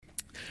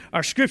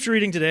Our scripture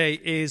reading today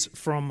is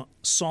from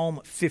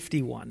Psalm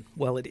 51.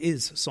 Well, it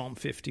is Psalm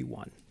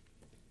 51.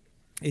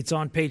 It's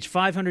on page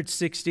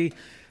 560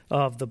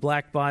 of the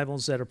black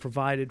Bibles that are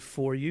provided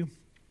for you.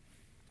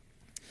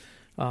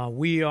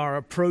 We are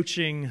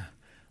approaching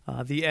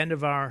the end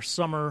of our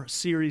summer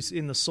series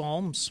in the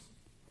Psalms.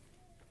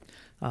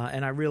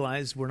 And I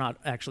realize we're not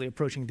actually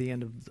approaching the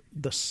end of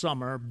the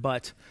summer,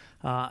 but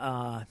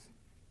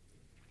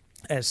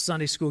as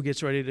Sunday school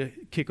gets ready to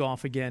kick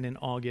off again in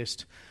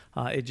August,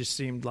 it just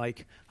seemed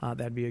like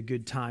that'd be a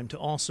good time to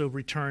also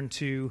return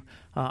to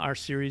our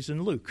series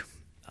in Luke.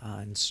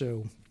 And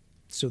so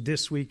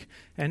this week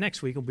and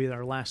next week will be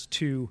our last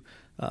two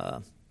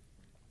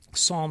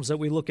Psalms that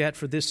we look at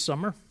for this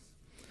summer.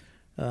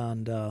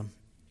 And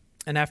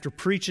after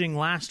preaching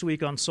last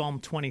week on Psalm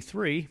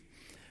 23,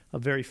 a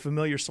very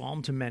familiar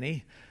psalm to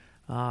many,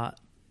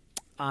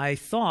 I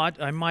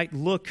thought I might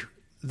look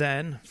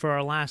then for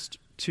our last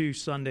two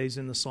Sundays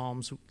in the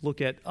Psalms, look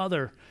at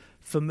other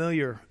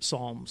familiar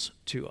psalms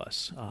to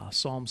us,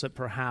 psalms that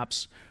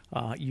perhaps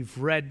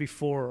you've read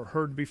before or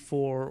heard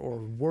before, or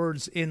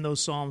words in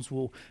those psalms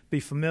will be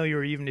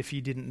familiar even if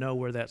you didn't know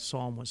where that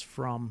psalm was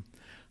from,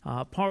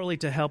 partly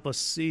to help us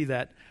see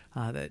that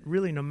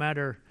really no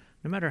matter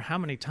how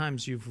many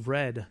times you've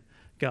read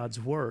God's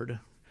Word,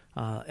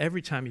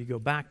 every time you go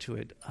back to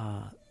it,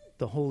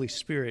 the Holy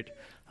Spirit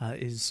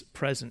is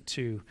present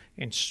to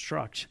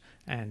instruct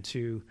and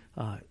to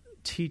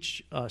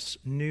teach us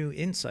new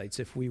insights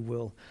if we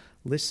will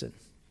listen.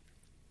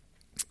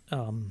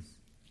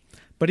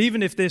 But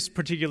even if this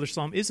particular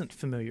psalm isn't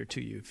familiar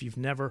to you, if you've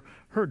never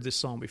heard this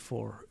psalm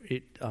before,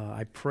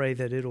 I pray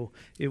that it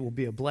will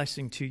be a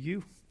blessing to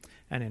you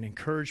and an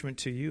encouragement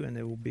to you, and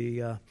it will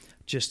be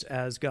just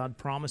as God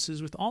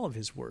promises with all of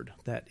His Word,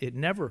 that it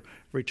never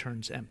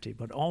returns empty,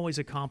 but always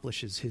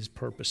accomplishes His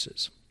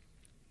purposes.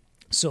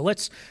 So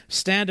let's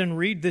stand and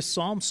read this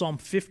psalm, Psalm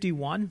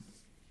 51.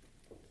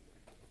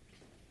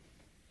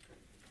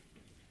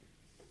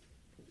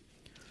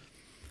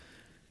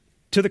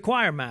 To the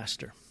choir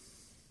master,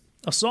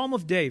 a psalm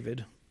of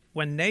David,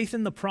 when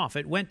Nathan the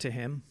prophet went to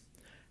him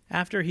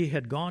after he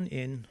had gone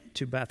in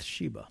to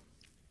Bathsheba.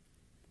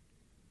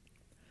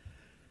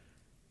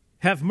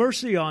 Have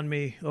mercy on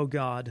me, O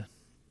God,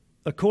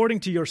 according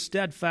to your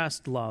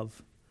steadfast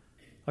love.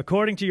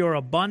 According to your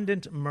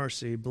abundant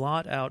mercy,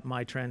 blot out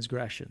my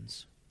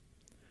transgressions.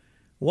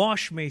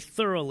 Wash me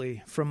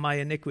thoroughly from my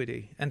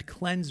iniquity and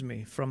cleanse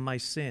me from my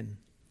sin.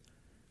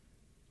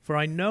 For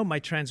I know my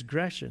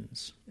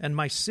transgressions, and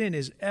my sin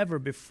is ever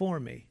before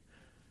me.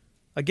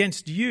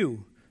 Against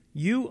you,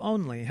 you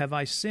only have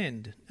I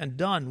sinned and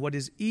done what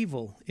is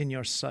evil in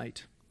your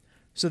sight,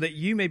 so that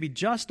you may be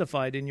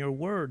justified in your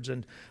words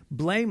and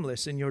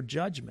blameless in your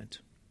judgment.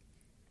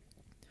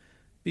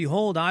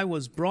 Behold, I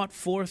was brought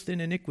forth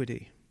in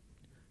iniquity,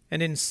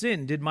 and in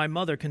sin did my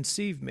mother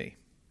conceive me.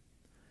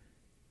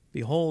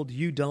 Behold,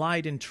 you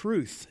delight in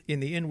truth in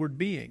the inward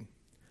being,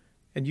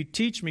 and you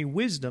teach me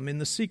wisdom in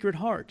the secret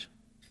heart.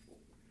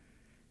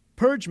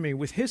 Purge me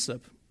with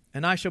hyssop,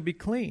 and I shall be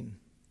clean.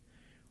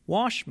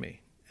 Wash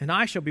me, and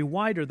I shall be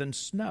whiter than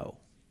snow.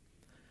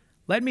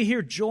 Let me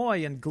hear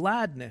joy and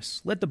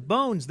gladness. Let the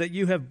bones that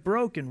you have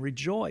broken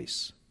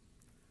rejoice.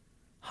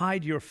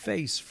 Hide your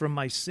face from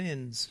my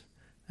sins,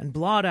 and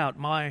blot out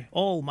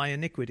all my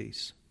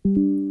iniquities.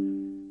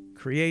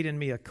 Create in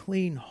me a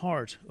clean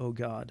heart, O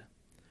God,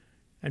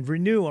 and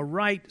renew a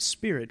right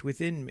spirit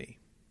within me.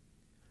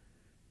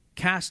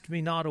 Cast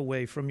me not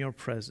away from your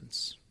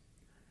presence,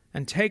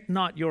 and take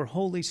not your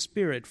Holy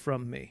Spirit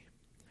from me.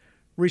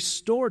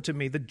 Restore to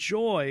me the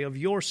joy of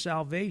your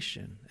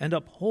salvation, and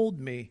uphold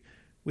me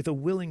with a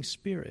willing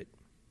spirit.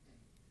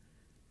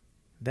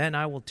 Then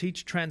I will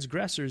teach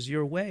transgressors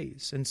your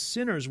ways, and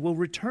sinners will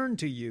return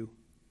to you.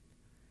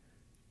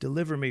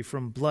 Deliver me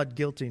from blood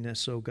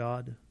guiltiness, O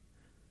God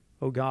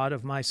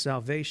of my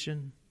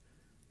salvation,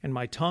 and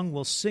my tongue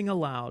will sing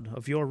aloud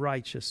of your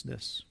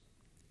righteousness.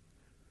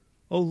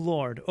 O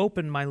Lord,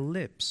 open my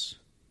lips,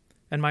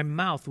 and my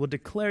mouth will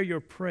declare your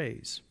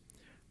praise.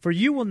 For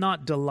you will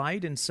not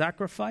delight in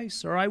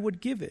sacrifice, or I would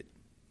give it.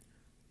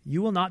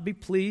 You will not be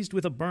pleased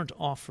with a burnt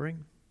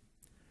offering.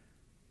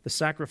 The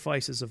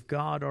sacrifices of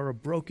God are a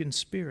broken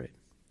spirit,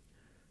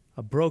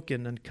 a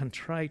broken and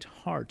contrite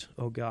heart,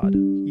 O God,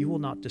 you will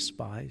not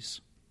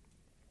despise.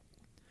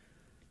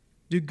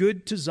 Do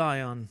good to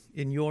Zion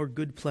in your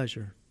good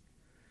pleasure.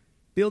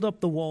 Build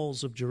up the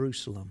walls of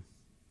Jerusalem.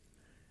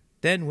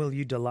 Then will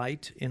you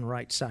delight in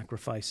right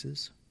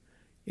sacrifices,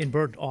 in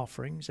burnt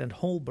offerings and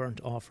whole burnt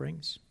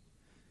offerings.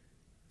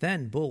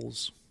 Then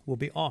bulls will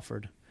be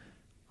offered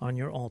on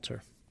your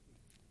altar.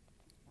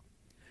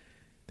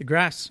 The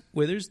grass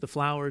withers, the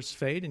flowers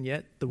fade, and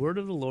yet the word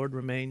of the Lord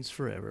remains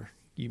forever.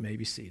 You may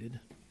be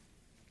seated.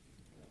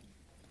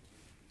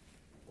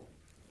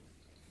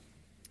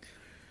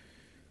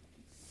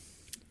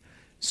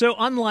 So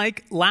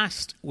unlike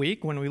last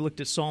week when we looked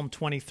at Psalm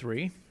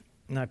 23,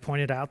 and I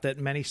pointed out that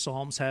many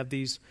psalms have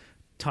these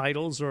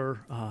titles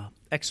or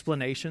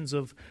explanations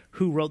of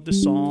who wrote the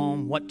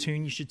psalm, what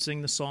tune you should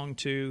sing the song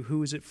to,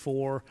 who is it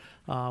for,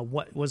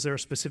 what was there a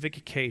specific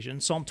occasion.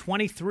 Psalm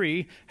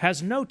 23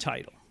 has no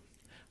title.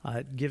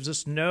 It gives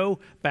us no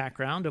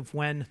background of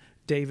when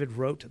David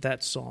wrote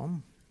that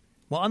psalm.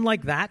 Well,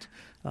 unlike that,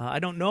 I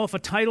don't know if a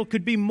title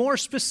could be more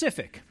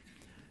specific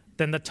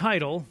than the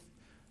title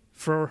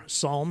for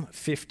Psalm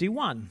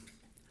 51,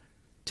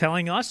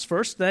 telling us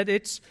first that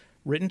it's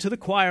written to the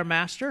choir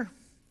master.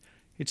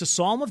 It's a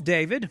psalm of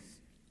David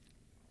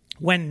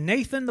when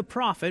Nathan the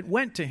prophet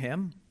went to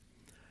him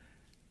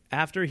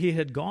after he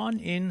had gone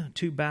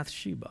into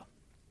Bathsheba.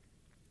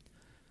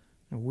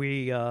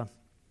 We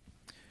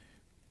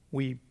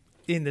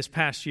in this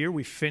past year,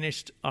 we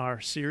finished our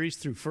series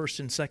through 1st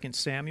and 2nd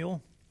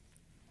Samuel.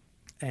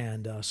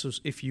 And so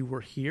if you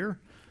were here,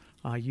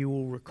 you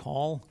will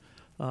recall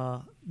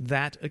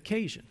that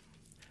occasion.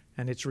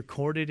 And it's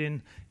recorded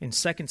in 2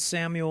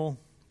 Samuel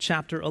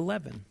chapter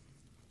 11.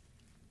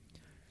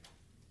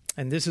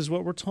 And this is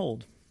what we're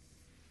told.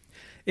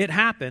 It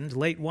happened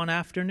late one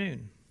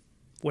afternoon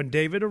when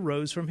David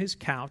arose from his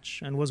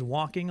couch and was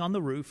walking on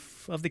the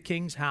roof of the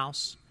king's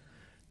house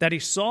that he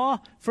saw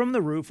from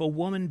the roof a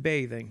woman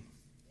bathing.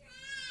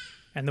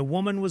 And the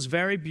woman was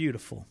very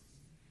beautiful.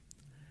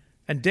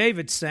 And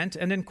David sent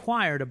and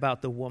inquired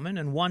about the woman,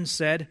 and one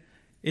said,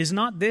 "Is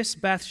not this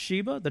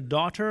Bathsheba, the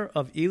daughter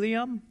of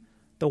Eliam,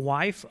 the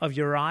wife of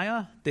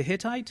Uriah the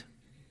Hittite?"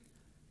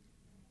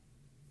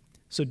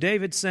 So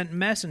David sent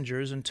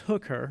messengers and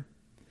took her,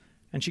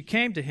 and she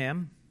came to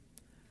him,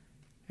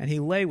 and he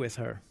lay with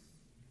her.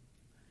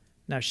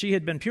 Now she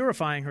had been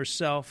purifying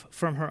herself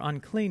from her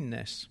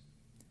uncleanness.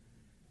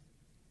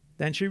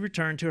 Then she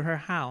returned to her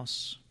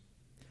house,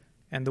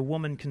 and the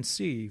woman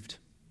conceived.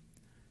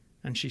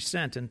 And she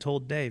sent and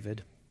told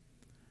David,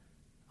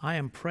 "I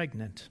am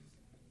pregnant."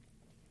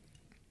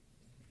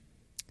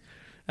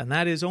 And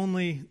that is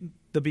only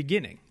the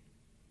beginning.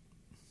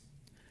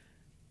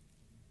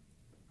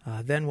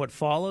 Then what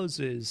follows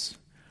is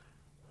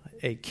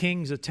a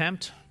king's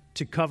attempt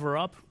to cover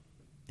up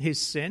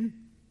his sin.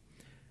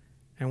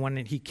 And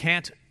when he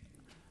can't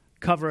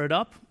cover it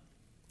up,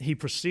 he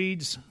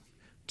proceeds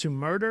to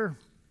murder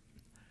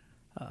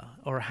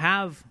or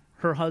have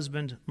her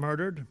husband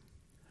murdered.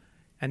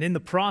 And in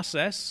the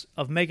process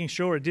of making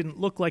sure it didn't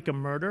look like a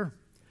murder,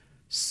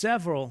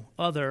 several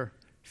other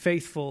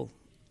faithful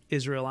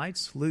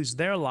Israelites lose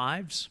their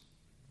lives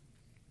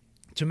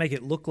to make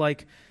it look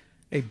like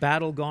a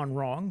battle gone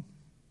wrong.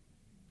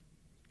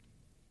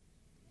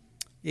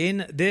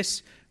 In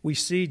this, we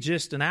see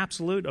just an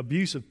absolute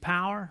abuse of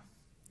power.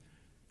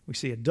 We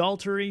see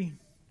adultery,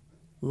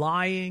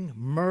 lying,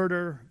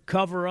 murder,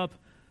 cover-up,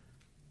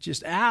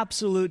 just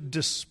absolute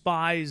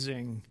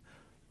despising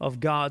of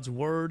God's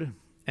word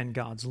and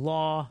God's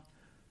law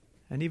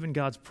and even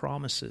God's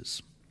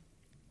promises.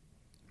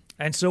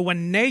 And so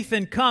when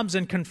Nathan comes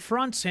and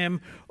confronts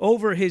him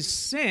over his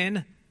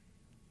sin,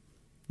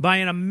 by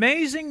an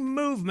amazing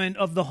movement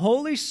of the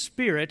Holy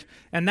Spirit,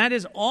 and that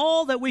is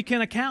all that we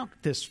can account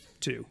this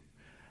to.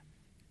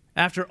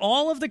 After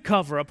all of the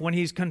cover-up, when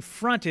he's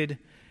confronted,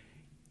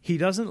 he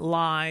doesn't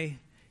lie,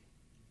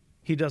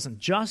 he doesn't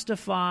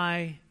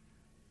justify,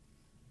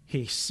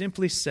 he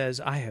simply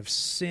says, "I have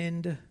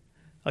sinned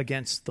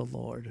against the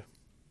Lord."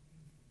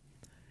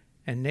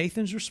 And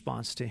Nathan's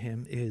response to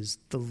him is,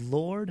 "The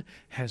Lord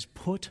has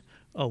put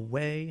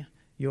away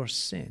your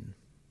sin."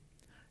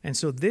 And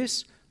so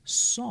this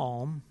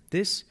psalm,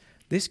 this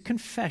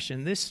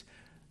confession, this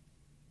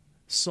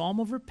psalm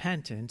of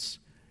repentance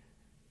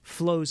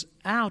flows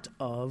out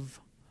of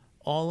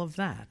all of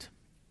that.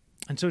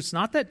 And so it's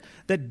not that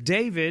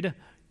David,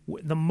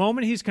 the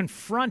moment he's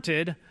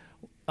confronted,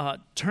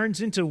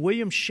 turns into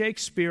William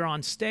Shakespeare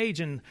on stage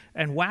and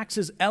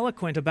waxes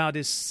eloquent about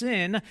his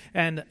sin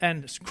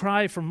and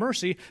cry for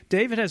mercy.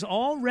 David has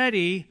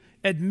already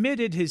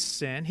admitted his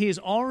sin. He has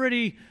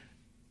already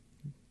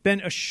been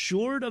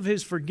assured of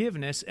his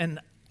forgiveness, and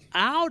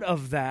out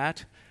of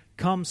that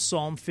comes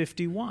Psalm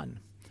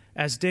 51.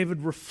 As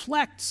David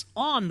reflects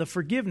on the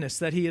forgiveness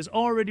that he has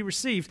already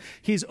received,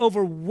 he's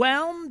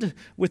overwhelmed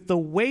with the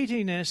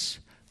weightiness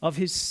of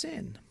his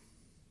sin.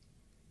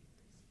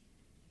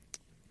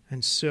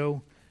 And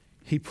so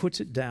he puts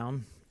it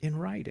down in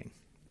writing.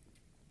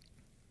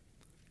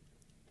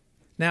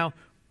 Now,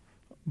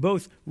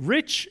 both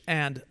Rich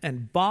and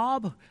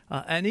Bob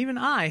and even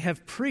I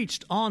have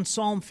preached on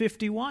Psalm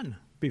 51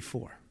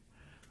 before.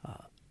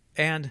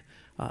 And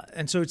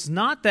so it's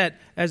not that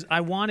as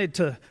I wanted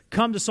to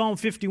come to Psalm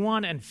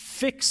 51 and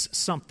fix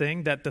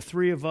something that the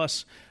three of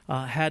us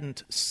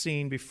hadn't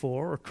seen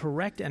before or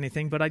correct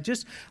anything, but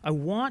I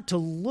want to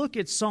look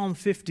at Psalm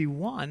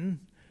 51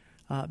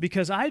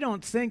 because I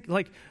don't think,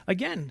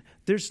 again,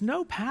 there's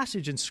no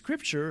passage in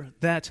Scripture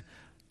that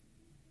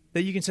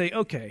you can say,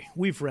 okay,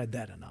 we've read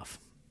that enough.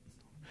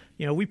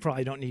 We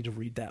probably don't need to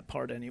read that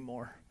part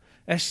anymore.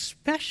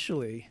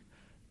 Especially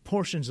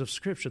portions of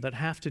Scripture that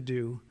have to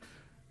do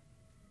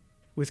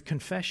with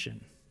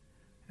confession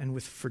and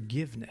with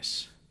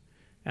forgiveness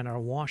and our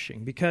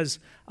washing. Because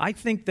I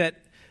think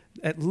that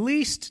at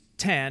least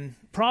 10,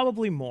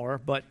 probably more,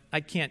 but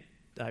I can't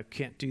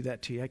do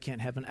that to you. I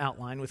can't have an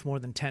outline with more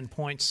than 10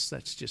 points.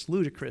 That's just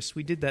ludicrous.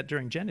 We did that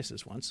during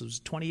Genesis once. It was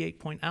a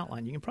 28-point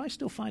outline. You can probably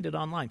still find it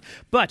online.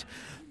 But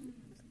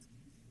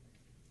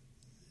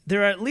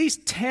there are at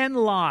least 10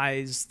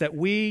 lies that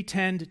we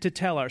tend to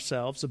tell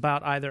ourselves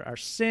about either our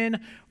sin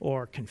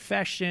or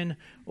confession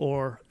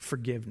or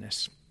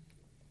forgiveness.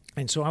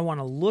 And so I want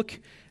to look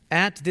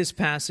at this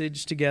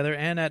passage together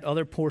and at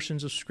other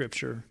portions of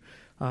Scripture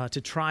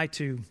to try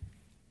to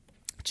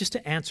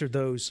answer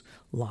those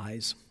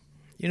lies.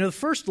 You know, the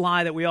first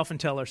lie that we often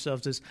tell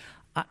ourselves is,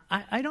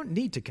 I don't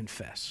need to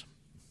confess.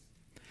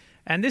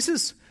 And this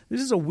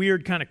is a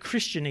weird kind of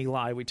Christian-y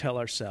lie we tell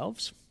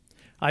ourselves.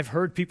 I've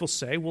heard people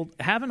say, well,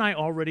 haven't I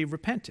already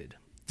repented?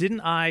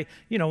 Didn't I,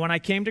 when I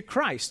came to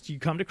Christ, you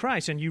come to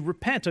Christ and you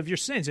repent of your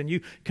sins and you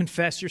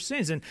confess your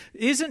sins. And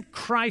isn't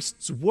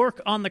Christ's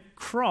work on the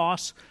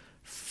cross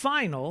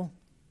final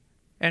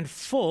and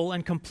full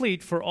and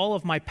complete for all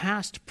of my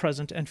past,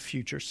 present, and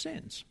future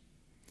sins?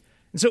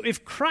 And so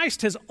if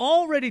Christ has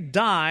already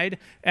died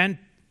and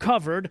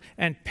covered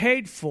and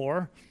paid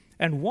for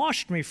and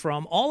washed me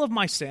from all of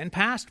my sin,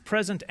 past,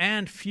 present,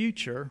 and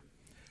future,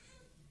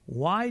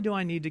 why do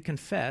I need to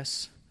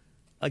confess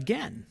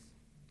again?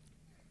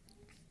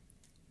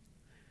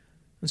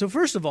 And so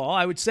first of all,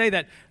 I would say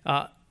that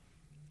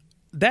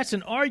that's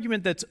an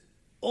argument that's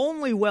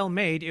only well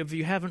made if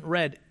you haven't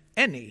read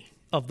any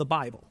of the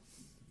Bible.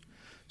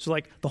 So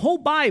like the whole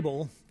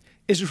Bible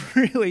is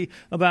really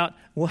about,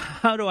 well,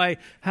 how do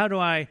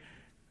I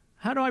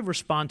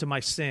respond to my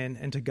sin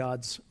and to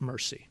God's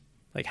mercy?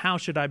 Like, how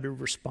should I be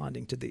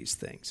responding to these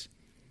things?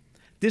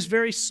 This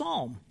very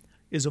psalm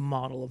is a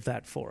model of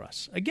that for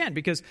us. Again,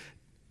 because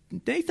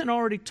Nathan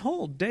already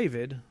told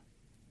David,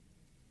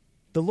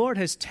 the Lord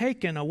has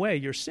taken away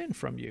your sin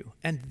from you.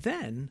 And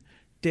then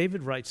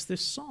David writes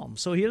this psalm.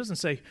 So he doesn't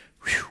say,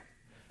 whew,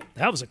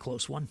 that was a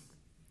close one.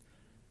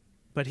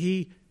 But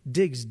he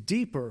digs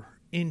deeper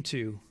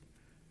into,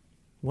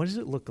 what does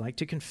it look like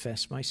to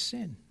confess my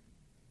sin?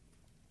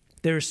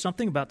 There is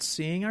something about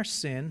seeing our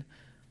sin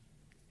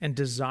and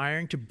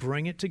desiring to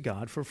bring it to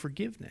God for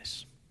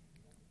forgiveness.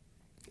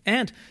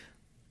 And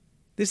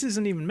this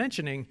isn't even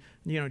mentioning,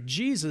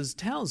 Jesus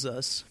tells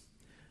us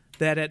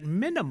that at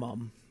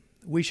minimum,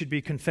 we should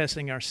be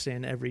confessing our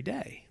sin every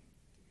day.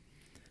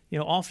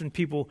 Often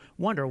people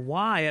wonder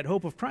why at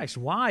Hope of Christ,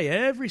 why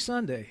every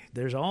Sunday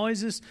there's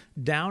always this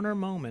downer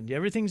moment.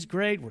 Everything's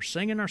great, we're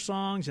singing our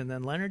songs, and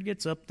then Leonard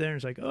gets up there and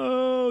is like,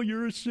 oh,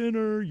 you're a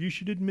sinner, you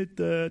should admit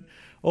that.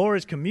 Or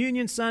it's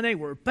Communion Sunday,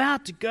 we're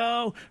about to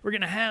go, we're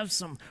going to have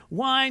some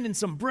wine and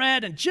some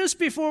bread, and just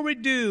before we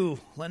do,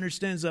 Leonard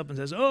stands up and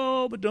says,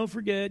 oh, but don't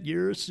forget,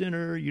 you're a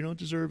sinner, you don't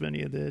deserve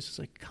any of this. It's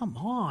like, come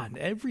on,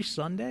 every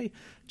Sunday?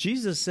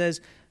 Jesus says,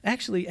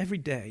 actually, every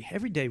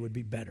day would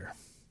be better.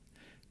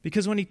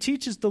 Because when he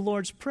teaches the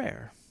Lord's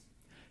Prayer,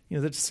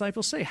 the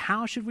disciples say,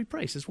 how should we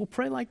pray? He says, well,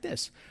 pray like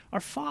this. Our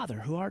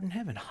Father, who art in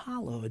heaven,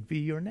 hallowed be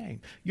your name.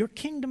 Your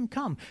kingdom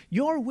come.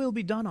 Your will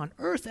be done on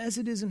earth as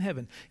it is in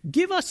heaven.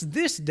 Give us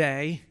this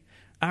day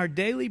our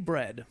daily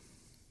bread,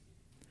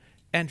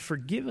 and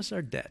forgive us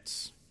our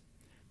debts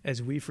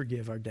as we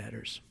forgive our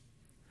debtors.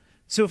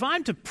 So if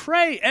I'm to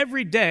pray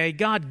every day,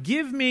 God,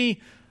 give me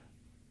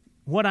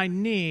what I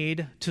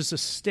need to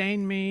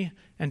sustain me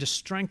and to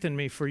strengthen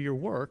me for your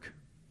work,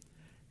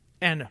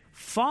 and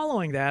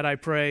following that, I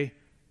pray,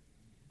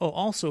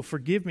 also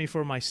forgive me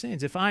for my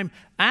sins. If I'm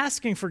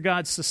asking for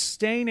God's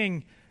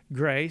sustaining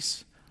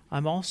grace,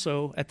 I'm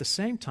also, at the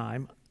same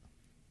time,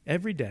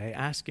 every day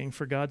asking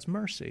for God's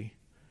mercy,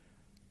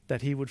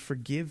 that he would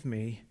forgive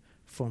me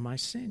for my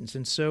sins.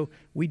 And so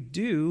we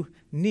do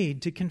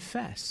need to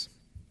confess,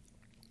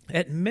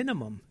 at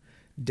minimum,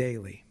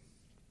 daily.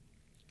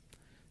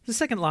 The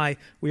second lie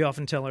we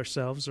often tell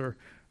ourselves, or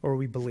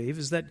we believe,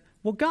 is that,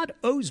 well, God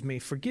owes me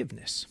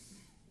forgiveness.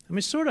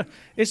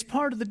 It's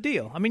part of the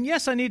deal.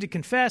 Yes, I need to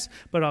confess,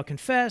 but I'll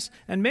confess,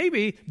 and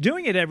maybe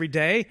doing it every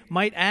day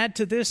might add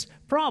to this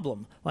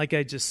problem. Like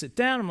I just sit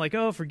down, I'm like,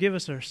 oh, forgive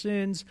us our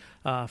sins,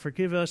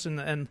 forgive us.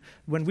 And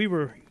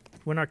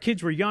when our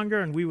kids were younger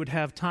and we would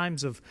have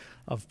times of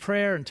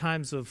prayer and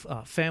times of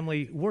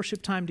family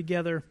worship time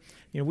together,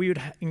 we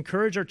would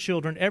encourage our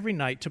children every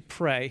night to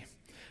pray.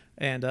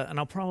 And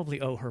I'll probably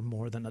owe her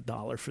more than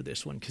 $1 for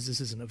this one because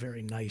this isn't a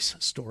very nice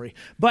story.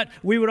 But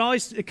we would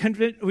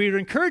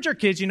encourage our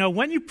kids,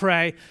 when you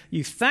pray,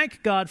 you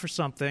thank God for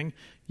something,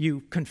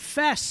 you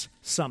confess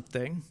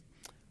something,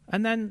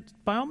 and then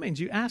by all means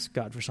you ask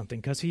God for something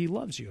because he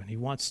loves you and he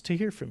wants to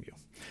hear from you.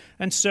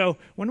 And so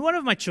when one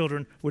of my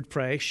children would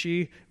pray,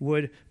 she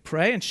would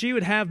pray and she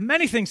would have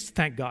many things to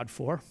thank God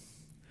for.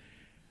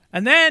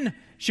 And then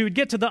she would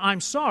get to the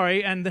I'm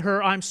sorry, and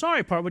her I'm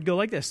sorry part would go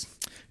like this.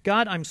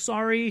 God, I'm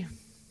sorry.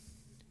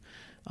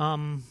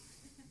 I'm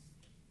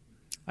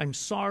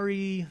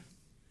sorry.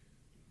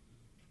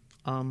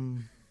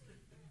 I'm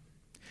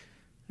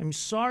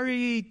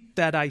sorry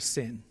that I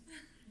sin.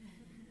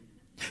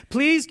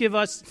 Please give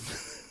us...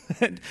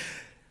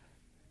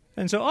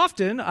 And so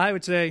often I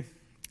would say,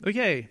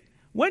 okay,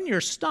 when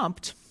you're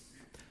stumped,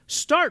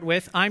 Start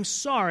with, I'm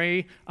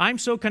sorry, I'm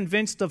so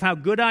convinced of how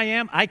good I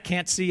am, I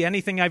can't see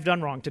anything I've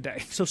done wrong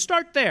today. So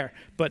start there.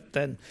 But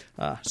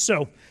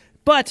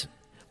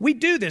we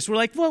do this. We're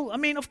like, well, I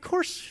mean, of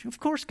course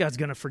God's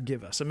going to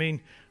forgive us. I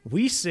mean,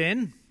 we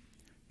sin,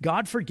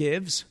 God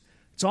forgives.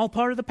 It's all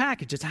part of the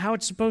package. It's how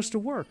it's supposed to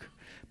work.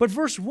 But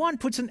verse 1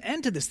 puts an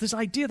end to this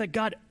idea that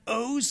God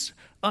owes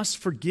us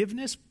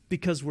forgiveness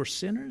because we're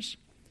sinners.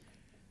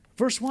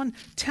 Verse 1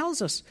 tells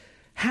us,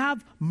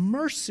 have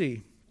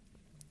mercy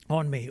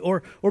on me,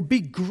 or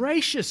be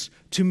gracious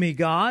to me,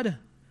 God,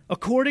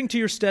 according to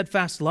your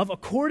steadfast love,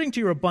 according to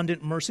your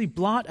abundant mercy,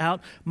 blot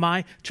out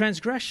my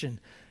transgression.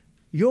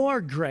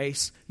 Your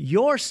grace,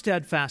 your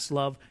steadfast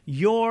love,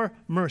 your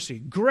mercy.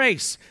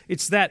 Grace,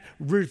 it's that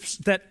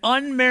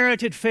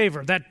unmerited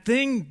favor, that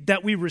thing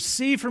that we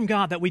receive from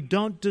God that we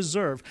don't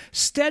deserve.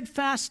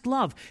 Steadfast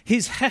love,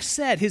 his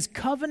hesed, his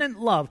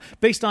covenant love,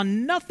 based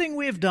on nothing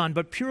we have done,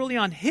 but purely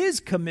on his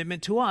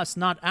commitment to us,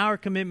 not our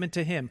commitment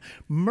to him.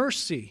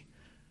 Mercy,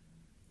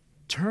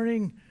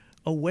 turning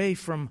away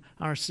from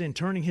our sin,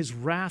 turning his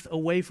wrath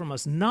away from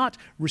us, not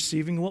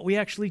receiving what we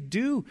actually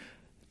do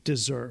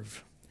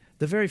deserve.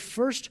 The very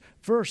first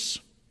verse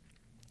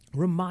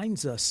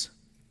reminds us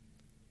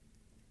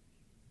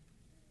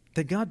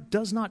that God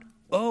does not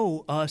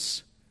owe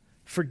us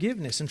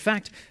forgiveness. In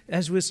fact,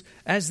 as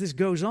this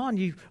goes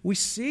on, we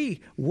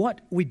see what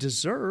we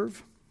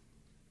deserve.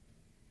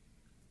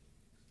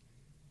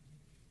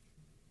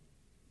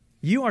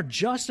 You are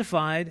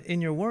justified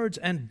in your words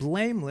and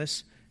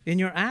blameless in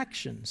your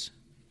actions.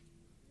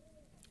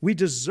 We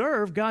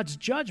deserve God's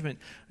judgment.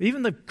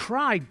 Even the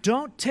cry,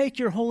 don't take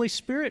your Holy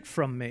Spirit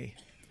from me.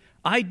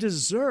 I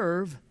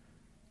deserve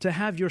to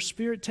have your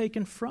Spirit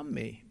taken from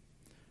me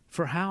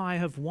for how I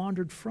have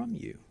wandered from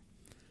you.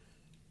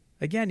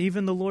 Again,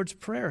 even the Lord's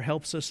Prayer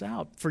helps us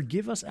out.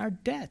 Forgive us our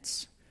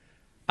debts.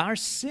 Our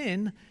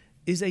sin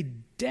is a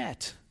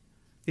debt.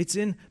 It's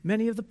in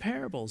many of the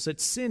parables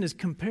that sin is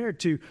compared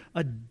to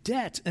a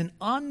debt, an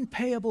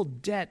unpayable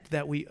debt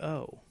that we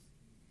owe.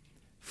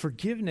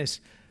 Forgiveness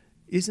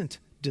isn't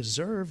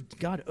deserved.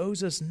 God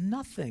owes us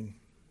nothing.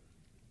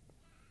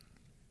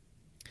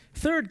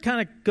 Third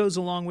kind of goes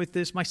along with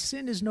this. My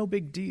sin is no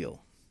big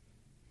deal.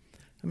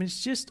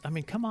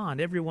 Come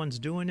on, everyone's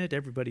doing it.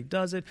 Everybody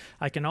does it.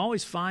 I can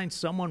always find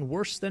someone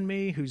worse than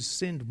me who's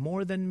sinned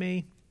more than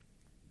me.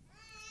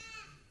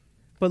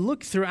 But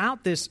look,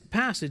 throughout this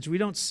passage, we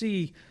don't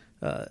see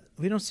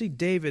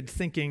David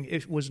thinking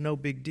it was no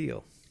big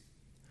deal.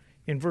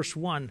 In verse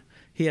 1,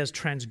 he has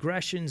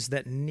transgressions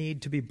that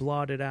need to be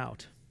blotted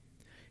out.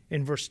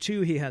 In verse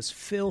 2, he has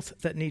filth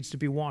that needs to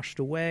be washed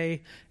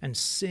away and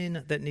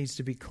sin that needs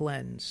to be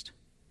cleansed.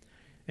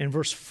 In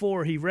verse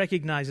 4, he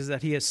recognizes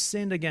that he has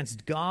sinned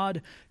against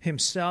God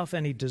himself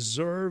and he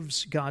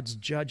deserves God's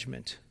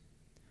judgment.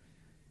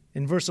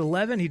 In verse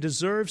 11, he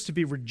deserves to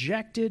be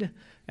rejected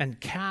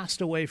and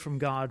cast away from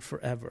God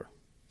forever.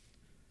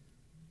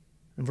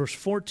 In verse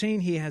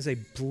 14, he has a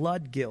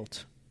blood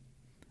guilt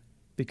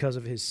because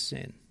of his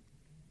sin.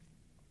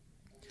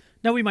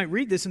 Now we might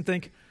read this and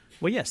think,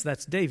 well, yes,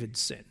 that's David's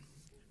sin.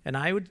 And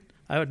I would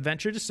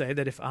venture to say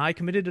that if I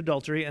committed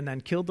adultery and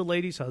then killed the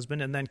lady's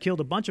husband and then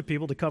killed a bunch of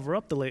people to cover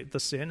up the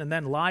sin and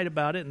then lied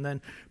about it and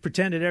then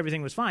pretended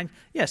everything was fine,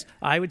 yes,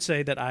 I would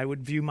say that I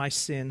would view my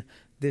sin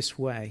this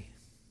way.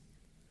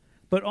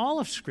 But all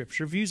of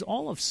Scripture views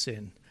all of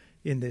sin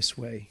in this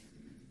way.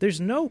 There's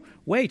no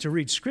way to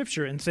read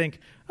Scripture and think,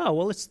 oh,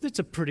 well,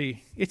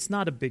 it's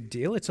not a big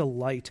deal. It's a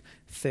light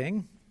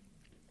thing.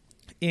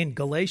 In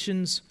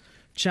Galatians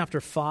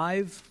chapter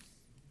 5,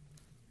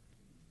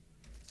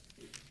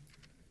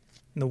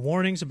 in the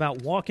warnings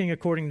about walking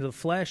according to the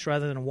flesh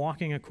rather than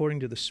walking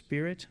according to the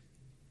Spirit,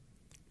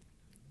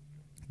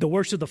 the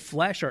works of the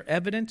flesh are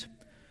evident: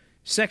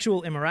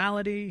 sexual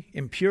immorality,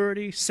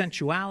 impurity,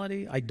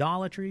 sensuality,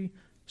 idolatry,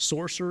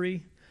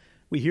 sorcery.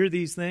 We hear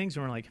these things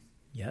and we're like,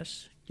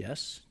 yes,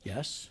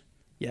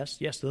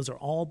 those are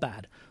all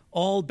bad.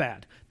 All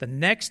bad. The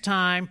next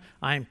time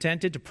I am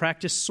tempted to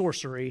practice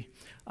sorcery,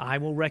 I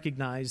will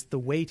recognize the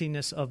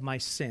weightiness of my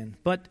sin.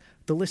 But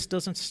the list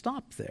doesn't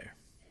stop there.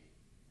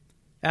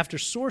 After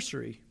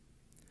sorcery,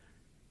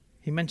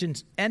 he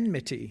mentions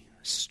enmity,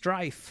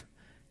 strife,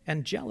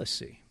 and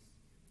jealousy,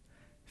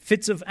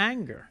 fits of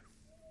anger,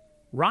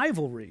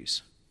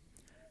 rivalries,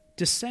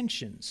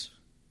 dissensions,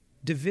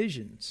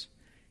 divisions,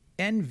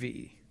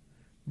 envy,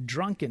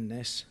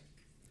 drunkenness.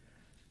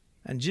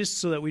 And just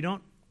so that we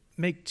don't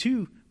make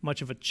too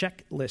much of a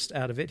checklist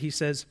out of it, he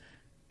says,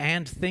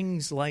 and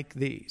things like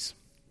these: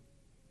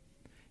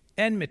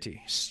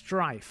 enmity,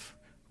 strife,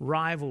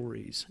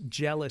 rivalries,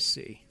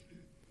 jealousy,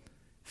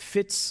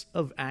 fits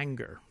of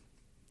anger.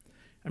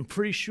 I'm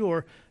pretty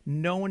sure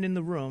no one in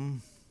the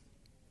room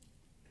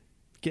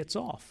gets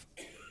off.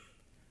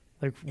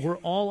 Like, we're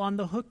all on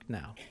the hook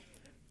now.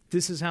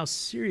 This is how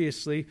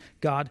seriously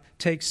God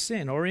takes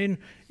sin. Or in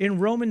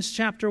Romans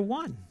chapter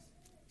 1,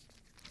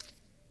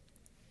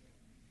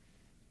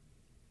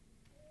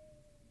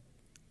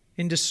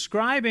 in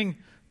describing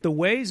the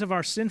ways of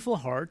our sinful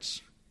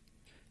hearts,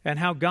 And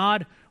how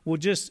God will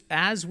just,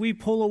 as we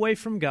pull away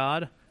from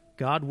God,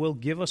 God will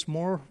give us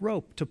more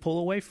rope to pull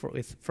away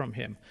from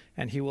him.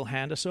 And he will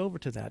hand us over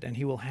to that. And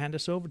he will hand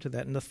us over to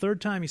that. And the third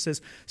time he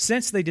says,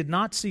 since they did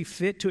not see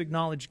fit to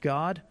acknowledge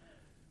God,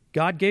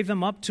 God gave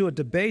them up to a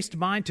debased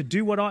mind to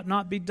do what ought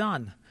not be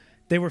done.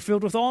 They were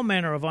filled with all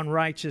manner of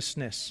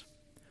unrighteousness.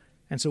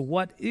 And so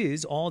what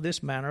is all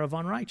this manner of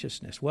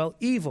unrighteousness? Well,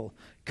 evil,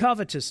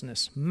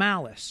 covetousness,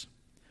 malice.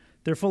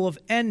 They're full of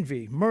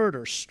envy,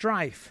 murder,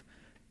 strife,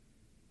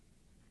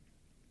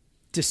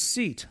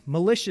 deceit,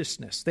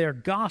 maliciousness. They are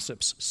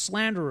gossips,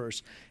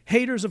 slanderers,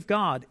 haters of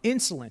God,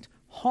 insolent,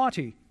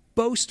 haughty,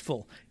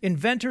 boastful,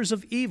 inventors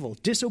of evil,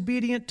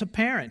 disobedient to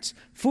parents,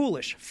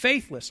 foolish,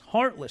 faithless,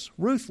 heartless,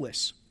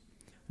 ruthless.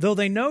 Though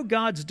they know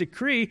God's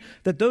decree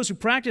that those who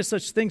practice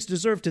such things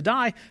deserve to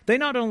die, they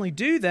not only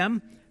do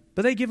them,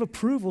 but they give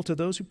approval to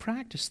those who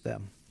practice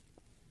them.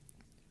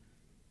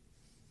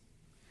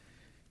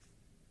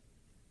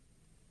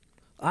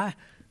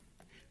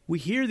 We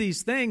hear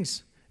these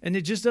things, and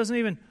it just doesn't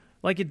even,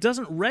 it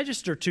doesn't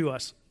register to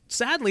us.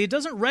 Sadly, it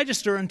doesn't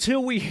register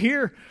until we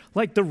hear,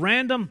 the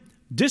random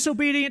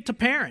disobedient to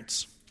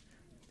parents.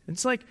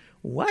 It's like,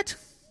 what?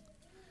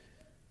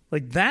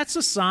 That's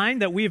a sign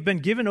that we have been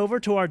given over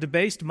to our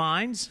debased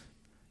minds?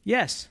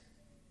 Yes.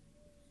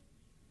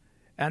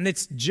 And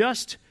it's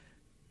just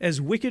as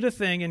wicked a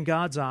thing in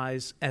God's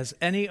eyes as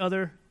any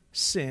other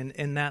sin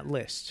in that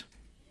list.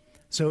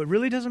 So it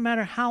really doesn't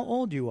matter how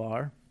old you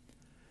are.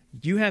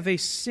 You have a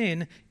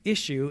sin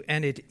issue,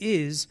 and it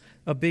is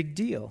a big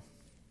deal.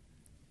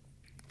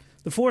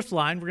 The fourth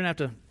line, we're going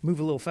to have to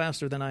move a little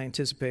faster than I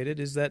anticipated,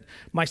 is that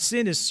my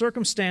sin is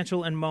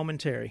circumstantial and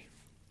momentary.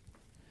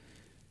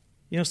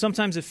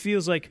 Sometimes it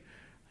feels like,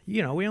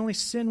 we only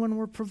sin when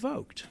we're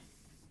provoked.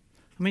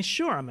 I mean,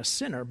 sure, I'm a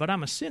sinner, but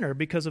I'm a sinner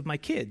because of my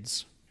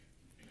kids.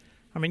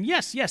 I mean,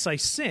 yes, I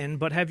sin,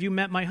 but have you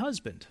met my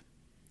husband?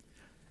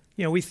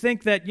 We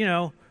think that,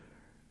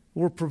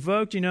 we're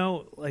provoked,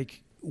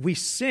 we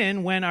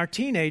sin when our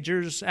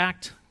teenagers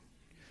act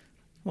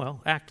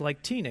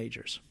like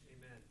teenagers.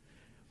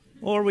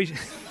 Amen.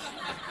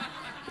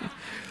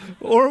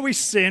 Or we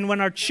sin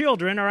when our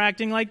children are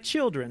acting like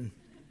children.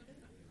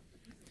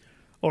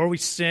 Or we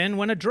sin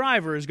when a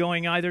driver is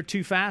going either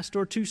too fast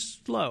or too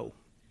slow.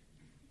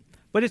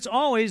 But it's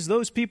always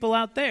those people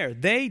out there.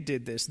 They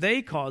did this.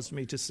 They caused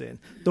me to sin.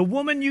 The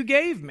woman you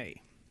gave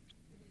me.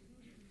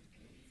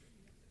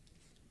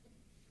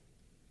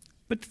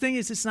 But the thing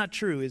is, it's not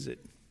true, is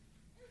it?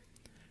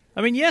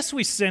 I mean, yes,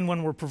 we sin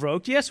when we're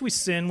provoked. Yes, we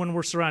sin when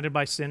we're surrounded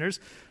by sinners.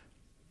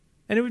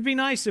 And it would be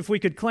nice if we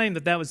could claim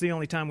that was the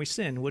only time we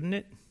sin, wouldn't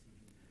it?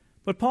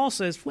 But Paul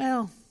says,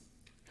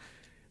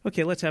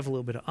 okay, let's have a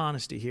little bit of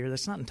honesty here.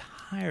 That's not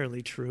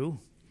entirely true.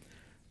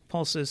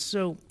 Paul says,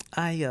 so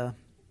I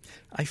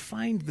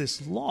find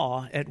this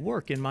law at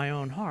work in my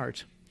own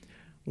heart.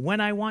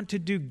 When I want to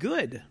do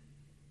good,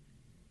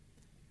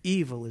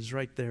 evil is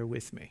right there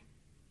with me.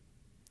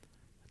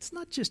 It's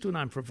not just when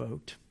I'm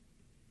provoked.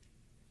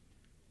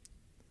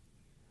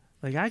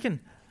 I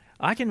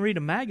can read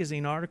a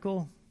magazine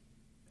article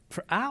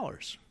for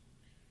hours.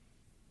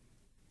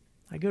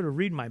 I go to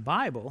read my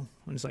Bible,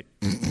 and it's like,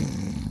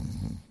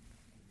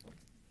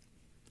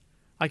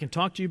 I can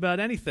talk to you about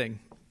anything,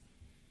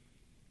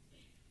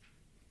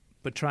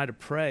 but try to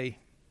pray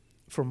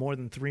for more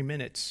than 3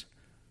 minutes,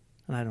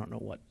 and I don't know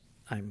what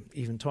I'm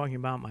even talking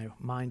about. My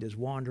mind is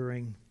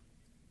wandering.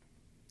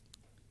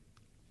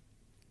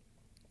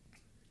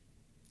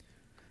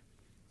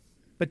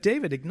 But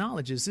David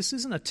acknowledges this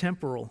isn't a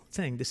temporal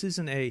thing. This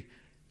isn't a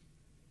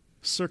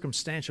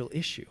circumstantial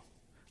issue.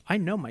 I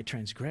know my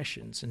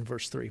transgressions, in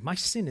verse 3. My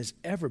sin is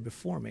ever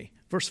before me.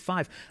 Verse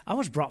 5, I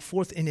was brought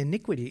forth in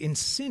iniquity. In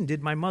sin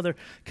did my mother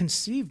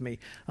conceive me.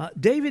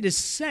 David is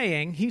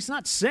saying, he's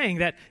not saying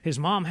that his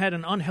mom had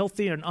an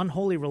unhealthy and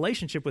unholy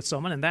relationship with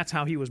someone and that's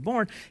how he was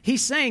born.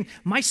 He's saying,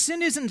 my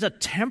sin isn't a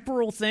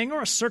temporal thing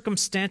or a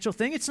circumstantial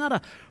thing. It's not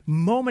a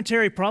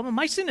momentary problem.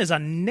 My sin is a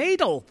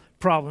natal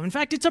problem. In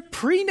fact, it's a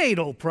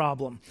prenatal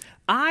problem.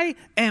 I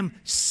am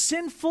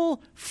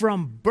sinful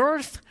from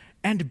birth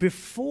and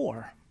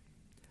before.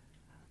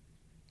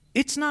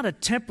 It's not a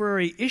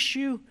temporary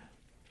issue.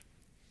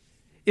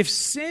 If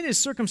sin is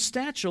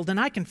circumstantial, then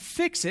I can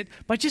fix it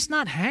by just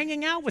not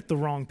hanging out with the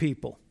wrong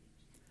people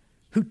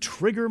who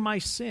trigger my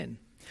sin.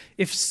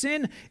 If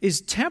sin is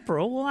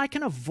temporal, well, I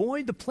can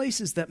avoid the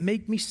places that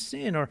make me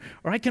sin, or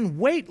I can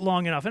wait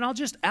long enough and I'll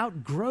just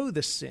outgrow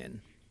the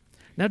sin.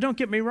 Now, don't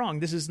get me wrong.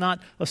 This is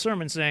not a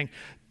sermon saying,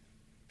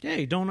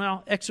 hey,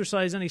 don't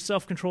exercise any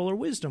self-control or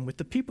wisdom with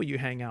the people you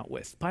hang out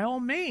with. By all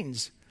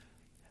means,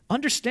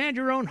 understand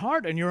your own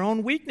heart and your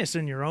own weakness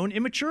and your own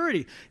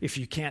immaturity. If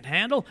you can't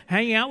handle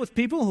hanging out with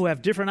people who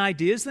have different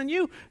ideas than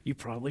you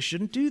probably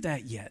shouldn't do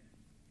that yet.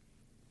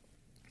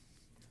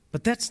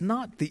 But that's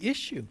not the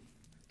issue.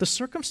 The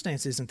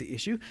circumstance isn't the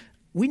issue.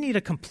 We need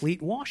a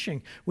complete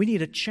washing. We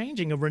need a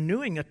changing, a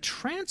renewing, a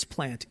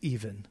transplant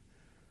even.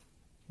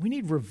 We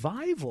need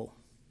revival.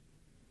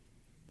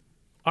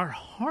 Our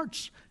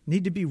hearts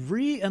need to be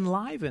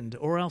re-enlivened,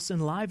 or else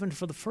enlivened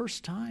for the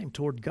first time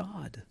toward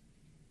God.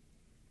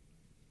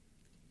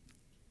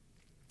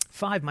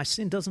 5, my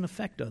sin doesn't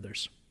affect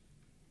others.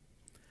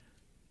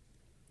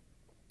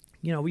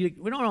 You know, we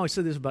don't always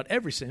say this about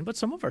every sin, but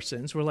some of our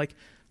sins, we're like,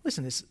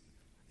 listen, this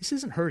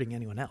isn't hurting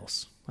anyone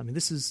else. I mean,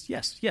 this is,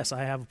 yes,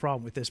 I have a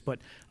problem with this, but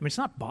I mean, it's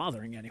not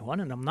bothering anyone,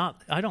 and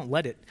I don't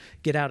let it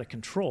get out of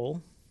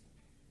control.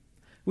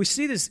 We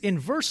see this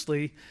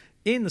inversely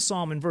in the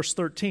psalm in verse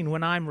 13,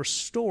 when I'm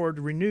restored,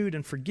 renewed,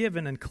 and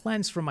forgiven, and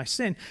cleansed from my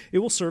sin, it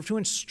will serve to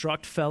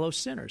instruct fellow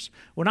sinners.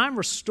 When I'm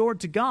restored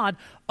to God,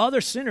 other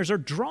sinners are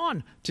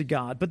drawn to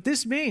God. But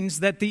this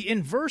means that the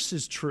inverse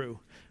is true.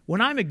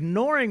 When I'm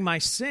ignoring my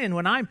sin,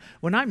 when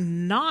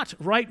I'm not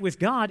right with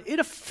God, it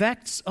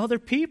affects other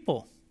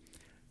people.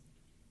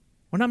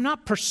 When I'm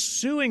not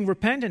pursuing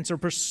repentance or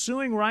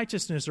pursuing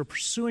righteousness or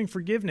pursuing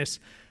forgiveness,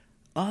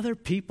 other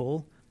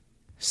people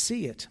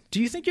see it.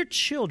 Do you think your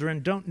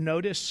children don't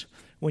notice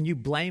when you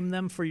blame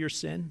them for your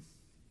sin?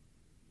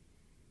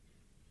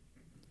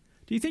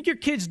 Do you think your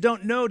kids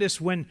don't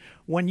notice when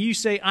you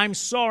say, I'm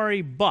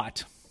sorry,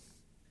 but,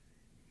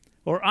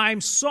 or I'm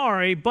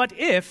sorry, but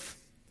if,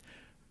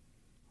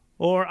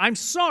 or I'm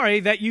sorry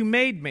that you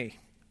made me?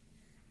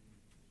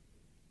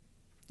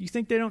 Do you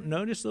think they don't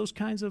notice those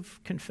kinds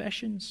of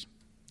confessions?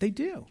 They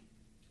do.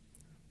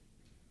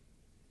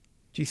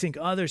 Do you think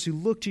others who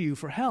look to you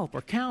for help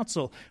or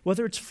counsel,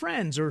 whether it's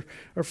friends or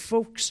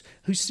folks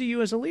who see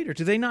you as a leader,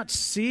 do they not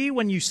see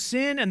when you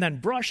sin and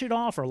then brush it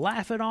off or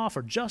laugh it off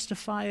or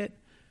justify it?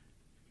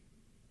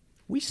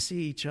 We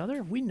see each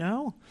other. We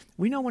know.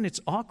 We know when it's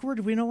awkward.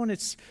 We know when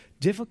it's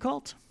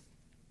difficult.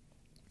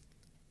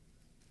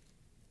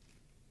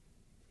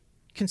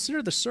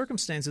 Consider the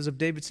circumstances of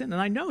David's sin.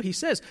 And I know he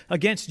says,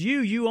 against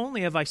you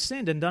only have I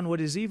sinned and done what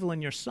is evil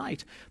in your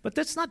sight. But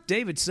that's not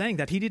David saying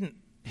that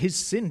his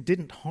sin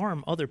didn't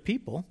harm other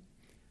people.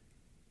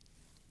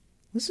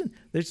 Listen,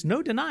 there's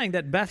no denying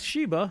that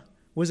Bathsheba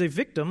was a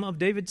victim of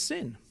David's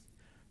sin,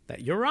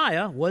 that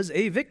Uriah was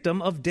a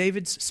victim of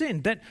David's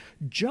sin, that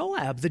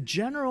Joab, the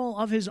general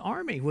of his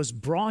army, was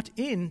brought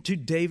into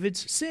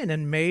David's sin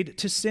and made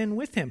to sin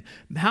with him.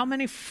 How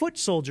many foot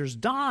soldiers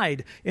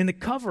died in the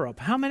cover-up?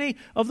 How many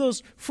of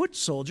those foot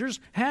soldiers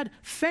had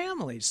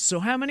families? So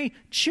how many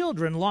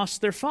children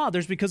lost their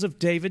fathers because of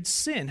David's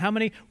sin? How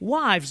many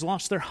wives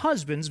lost their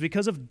husbands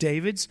because of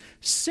David's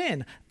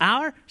sin?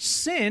 Our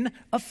sin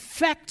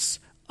affects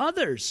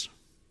others.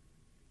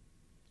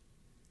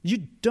 You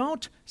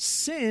don't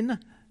sin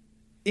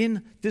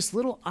in this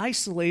little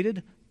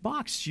isolated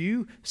box.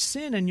 You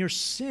sin, and your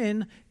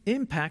sin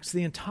impacts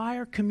the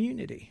entire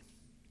community.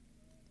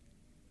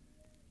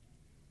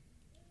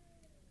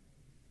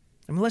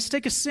 I mean, let's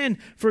take a sin,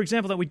 for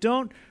example, that we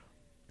don't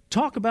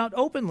talk about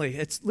openly,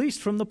 at least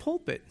from the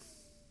pulpit.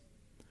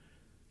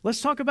 Let's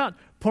talk about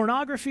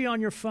pornography on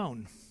your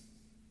phone.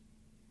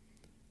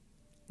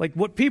 Like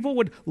what people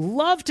would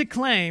love to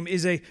claim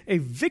is a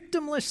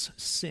victimless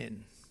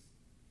sin.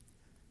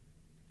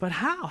 But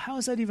how? How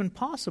is that even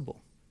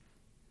possible?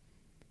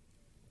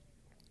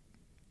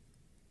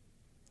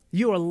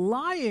 You are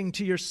lying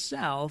to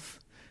yourself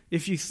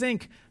if you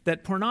think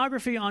that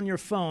pornography on your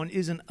phone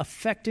isn't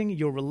affecting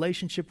your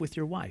relationship with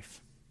your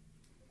wife,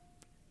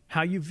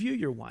 how you view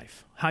your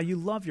wife, how you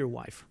love your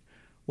wife,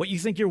 what you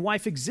think your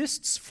wife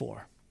exists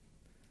for.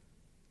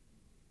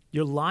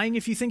 You're lying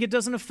if you think it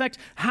doesn't affect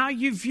how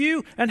you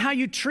view and how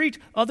you treat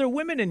other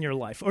women in your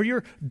life, or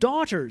your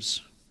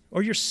daughters,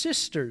 or your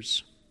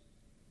sisters.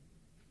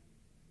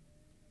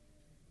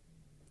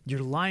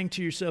 You're lying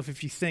to yourself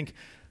if you think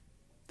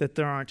that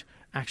there aren't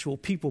actual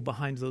people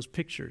behind those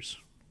pictures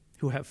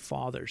who have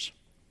fathers.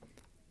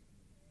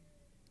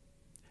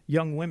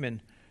 Young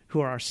women who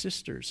are our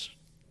sisters,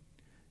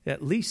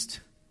 at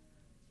least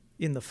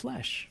in the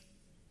flesh.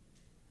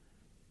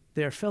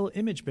 They are fellow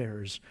image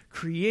bearers,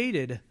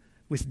 created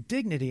with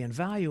dignity and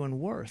value and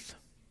worth.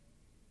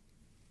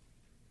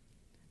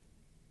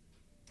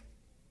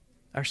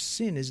 Our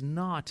sin is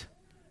not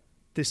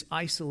this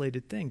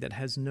isolated thing that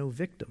has no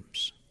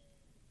victims.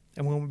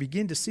 And when we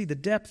begin to see the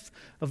depth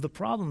of the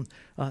problem,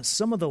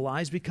 some of the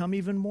lies become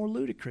even more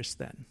ludicrous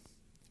then.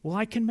 Well,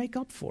 I can make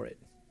up for it.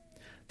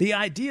 The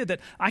idea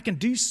that I can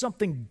do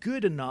something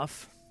good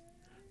enough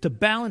to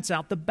balance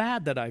out the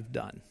bad that I've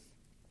done.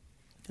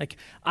 Like,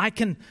 I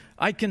can.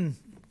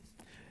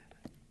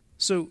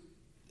 So,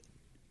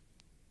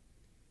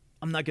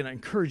 I'm not going to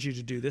encourage you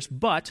to do this,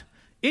 but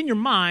in your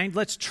mind,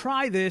 let's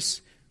try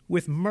this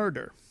with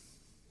murder.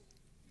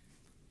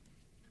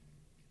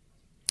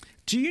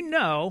 Do you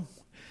know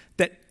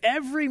that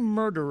every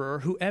murderer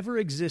who ever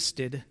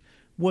existed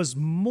was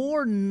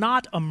more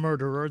not a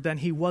murderer than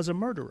he was a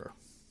murderer?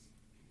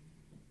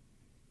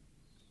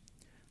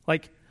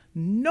 Like,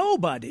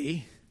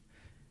 nobody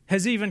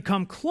has even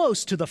come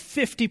close to the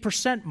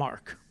 50%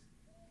 mark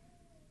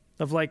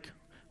of like,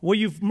 well,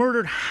 you've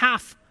murdered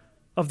half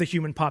of the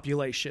human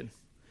population,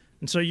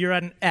 and so you're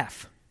at an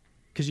F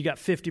because you got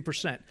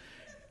 50%.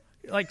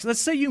 Like, let's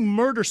say you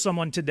murder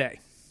someone today.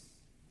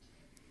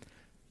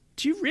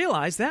 Do you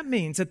realize that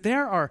means that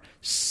there are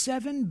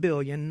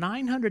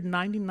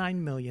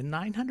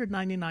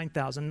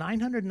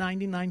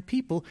 7,999,999,999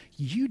 people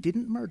you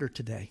didn't murder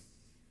today?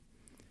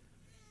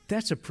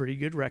 That's a pretty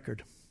good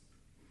record.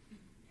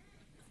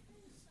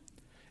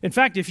 In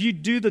fact, if you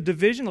do the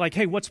division, like,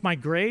 hey, what's my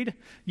grade?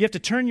 You have to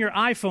turn your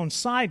iPhone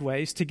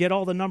sideways to get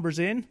all the numbers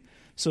in.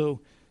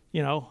 So,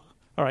 all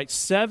right,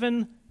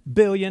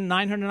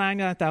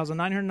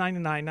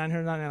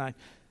 7,999,999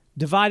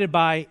 divided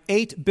by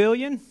 8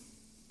 billion.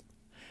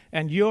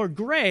 And your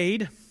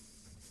grade,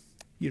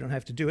 you don't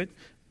have to do it,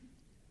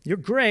 your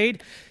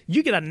grade,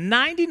 you get a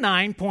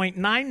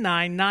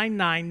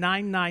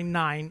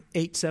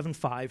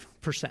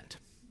 99.999999875%.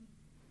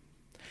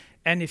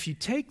 And if you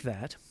take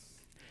that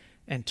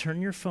and turn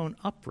your phone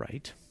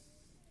upright,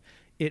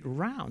 it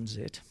rounds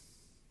it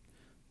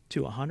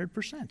to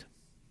 100%.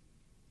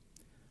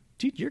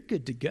 Dude, you're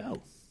good to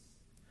go.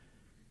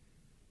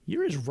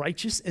 You're as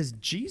righteous as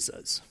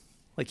Jesus.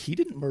 Like, he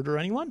didn't murder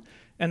anyone.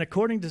 And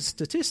according to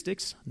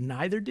statistics,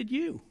 neither did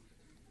you.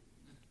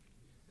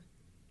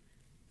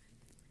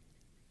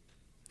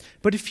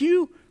 But if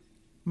you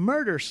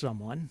murder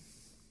someone,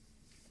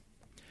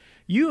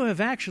 you have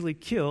actually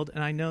killed,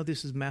 and I know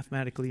this is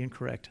mathematically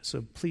incorrect,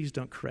 so please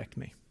don't correct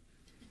me.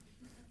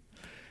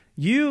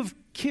 You've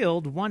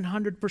killed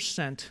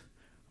 100%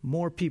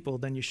 more people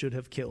than you should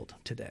have killed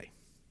today.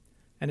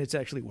 And it's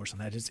actually worse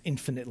than that. It's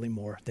infinitely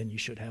more than you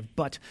should have.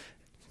 But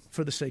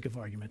for the sake of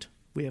argument,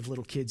 we have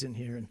little kids in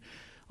here, and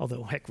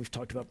although, heck, we've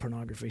talked about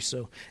pornography.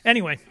 So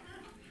anyway,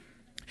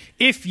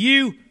 if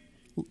you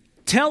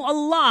tell a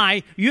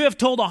lie, you have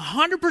told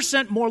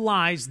 100% more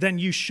lies than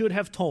you should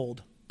have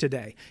told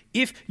today.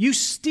 If you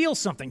steal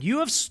something, you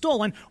have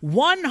stolen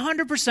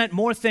 100%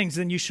 more things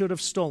than you should have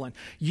stolen.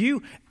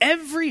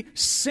 Every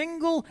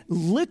single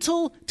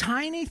little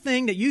tiny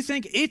thing that you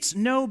think it's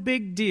no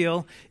big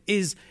deal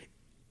is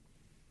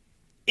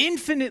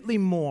infinitely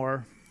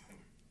more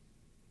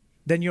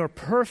than your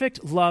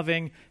perfect,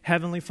 loving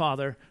Heavenly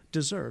Father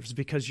deserves,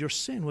 because your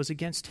sin was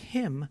against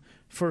him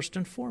first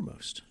and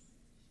foremost.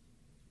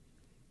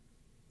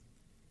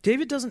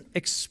 David doesn't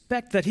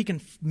expect that he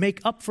can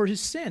make up for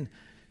his sin.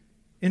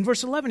 In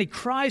verse 11, he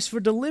cries for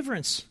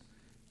deliverance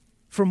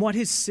from what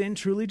his sin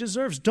truly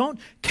deserves. Don't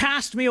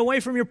cast me away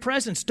from your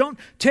presence. Don't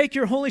take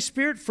your Holy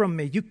Spirit from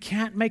me. You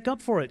can't make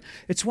up for it.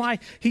 It's why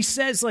he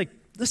says,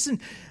 listen,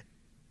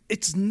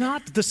 it's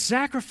not the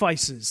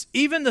sacrifices.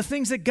 Even the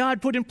things that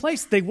God put in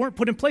place, they weren't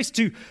put in place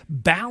to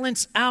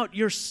balance out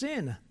your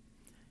sin.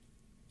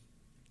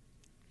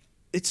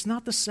 It's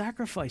not the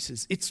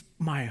sacrifices. It's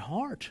my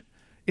heart.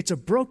 It's a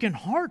broken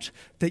heart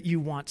that you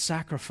want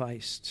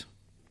sacrificed.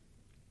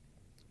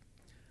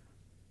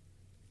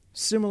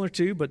 Similar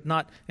to, but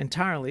not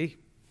entirely,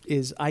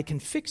 is I can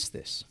fix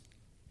this.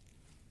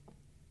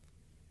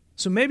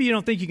 So maybe you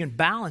don't think you can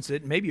balance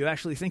it. Maybe you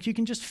actually think you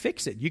can just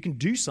fix it. You can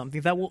do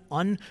something that will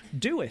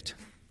undo it.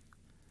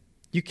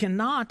 You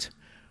cannot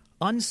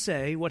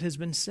unsay what has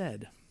been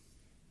said.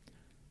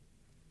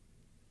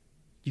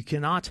 You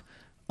cannot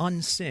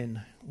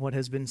unsin what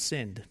has been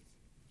sinned.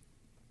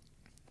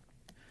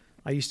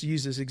 I used to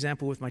use this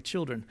example with my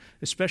children,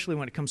 especially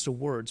when it comes to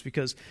words,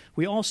 because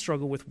we all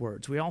struggle with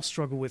words. We all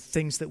struggle with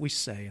things that we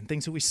say and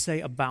things that we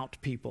say about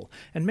people.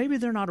 And maybe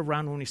they're not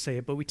around when we say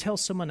it, but we tell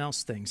someone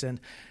else things. And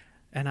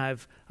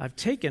I've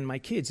taken my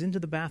kids into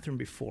the bathroom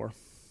before,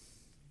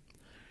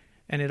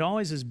 and it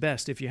always is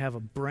best if you have a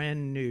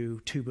brand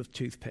new tube of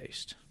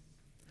toothpaste.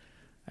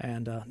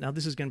 And now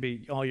this is going to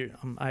be all your,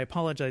 I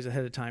apologize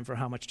ahead of time for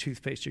how much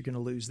toothpaste you're going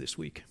to lose this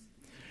week.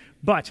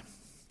 But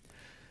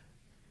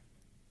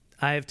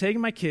I have taken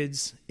my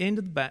kids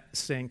into the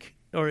sink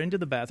or into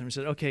the bathroom and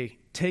said, okay,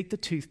 take the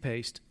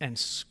toothpaste and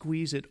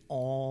squeeze it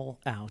all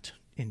out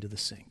into the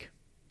sink.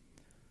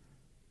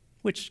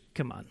 Which,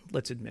 come on,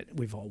 let's admit,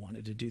 we've all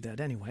wanted to do that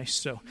anyway.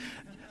 So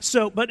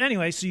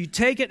you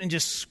take it and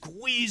just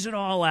squeeze it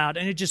all out,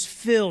 and it just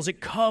fills,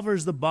 it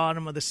covers the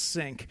bottom of the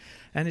sink.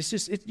 And it's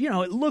just, it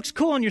looks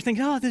cool, and you're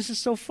thinking, oh, this is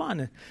so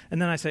fun.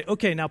 And then I say,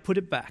 okay, now put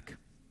it back.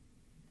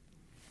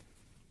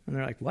 And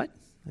they're like, what?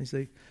 I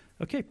say,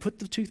 okay, put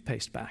the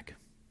toothpaste back.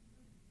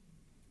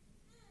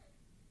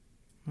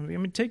 I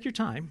mean, take your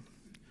time.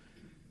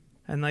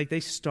 And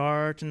they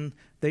start and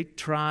they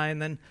try,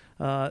 and then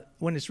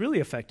when it's really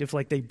effective,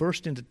 they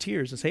burst into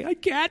tears and say, I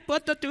can't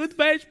put the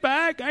toothpaste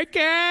back, I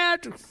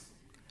can't.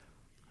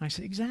 I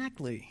say,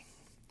 exactly.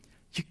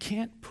 You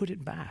can't put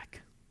it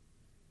back.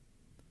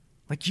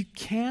 You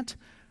can't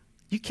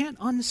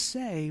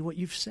unsay what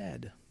you've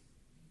said.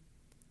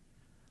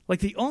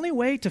 The only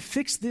way to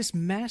fix this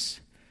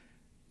mess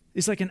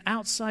is an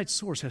outside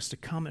source has to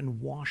come and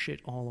wash it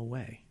all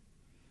away.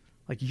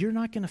 You're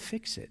not going to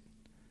fix it.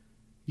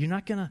 You're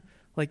not going to,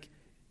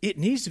 it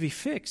needs to be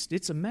fixed.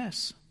 It's a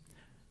mess.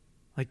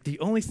 The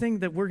only thing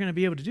that we're going to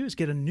be able to do is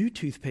get a new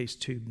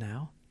toothpaste tube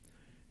now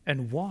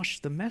and wash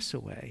the mess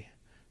away.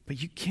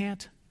 But you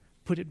can't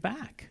put it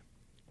back.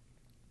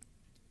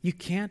 You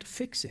can't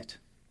fix it.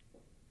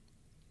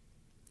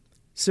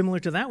 Similar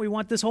to that, we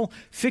want this whole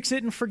fix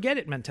it and forget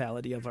it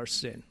mentality of our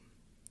sin.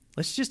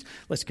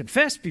 Let's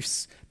confess,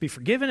 be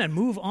forgiven, and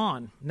move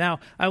on. Now,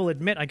 I will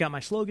admit I got my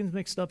slogans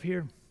mixed up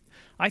here.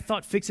 I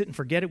thought fix it and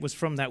forget it was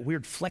from that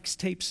weird flex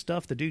tape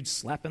stuff, the dude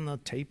slapping the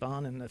tape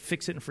on and the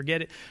fix it and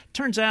forget it.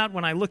 Turns out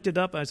when I looked it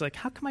up, I was like,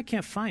 how come I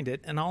can't find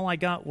it? And all I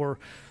got were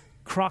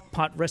crock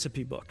pot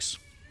recipe books.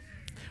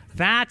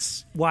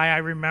 That's why I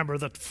remember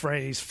the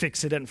phrase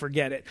fix it and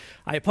forget it.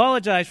 I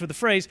apologize for the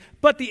phrase,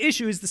 but the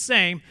issue is the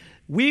same.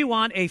 We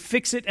want a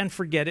fix it and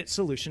forget it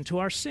solution to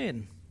our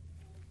sin.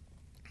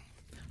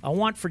 I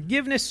want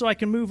forgiveness so I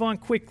can move on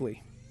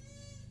quickly.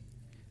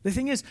 The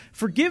thing is,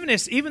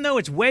 forgiveness, even though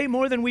it's way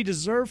more than we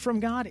deserve from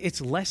God, it's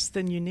less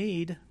than you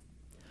need.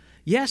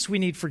 Yes, we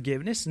need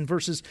forgiveness. In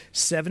verses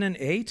 7 and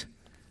 8,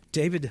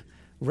 David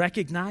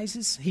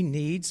recognizes he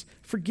needs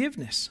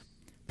forgiveness.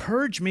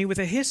 Purge me with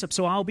a hyssop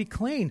so I'll be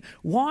clean.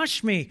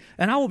 Wash me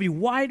and I will be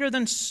whiter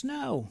than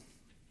snow.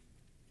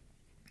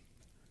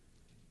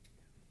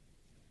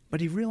 But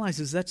he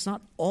realizes that's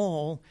not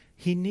all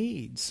he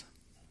needs.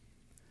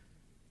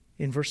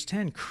 In verse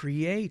 10,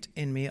 create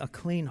in me a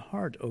clean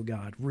heart, O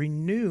God.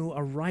 Renew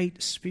a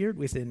right spirit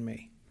within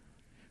me.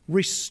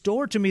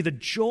 Restore to me the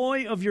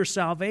joy of your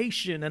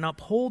salvation and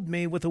uphold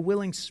me with a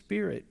willing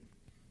spirit.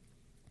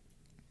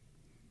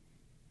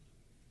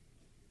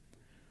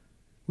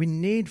 We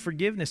need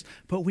forgiveness,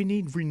 but we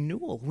need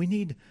renewal. We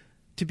need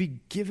to be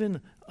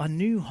given a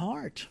new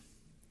heart,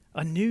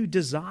 a new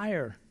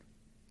desire.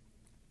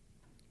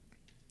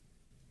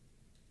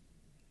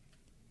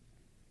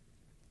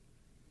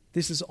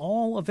 This is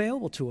all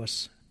available to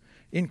us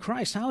in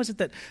Christ. How is it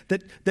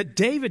that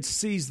David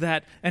sees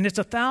that, and it's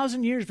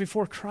 1,000 years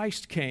before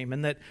Christ came,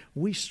 and that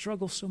we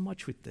struggle so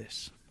much with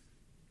this?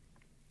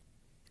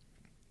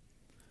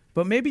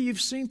 But maybe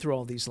you've seen through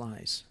all these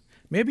lies.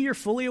 Maybe you're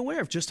fully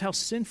aware of just how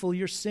sinful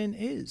your sin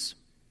is.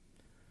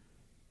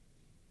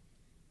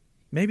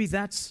 Maybe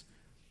that's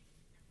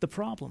the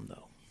problem,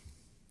 though.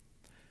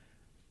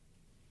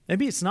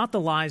 Maybe it's not the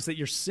lies that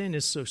your sin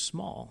is so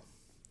small.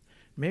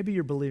 Maybe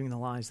you're believing the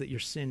lies that your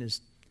sin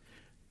is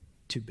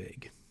too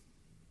big.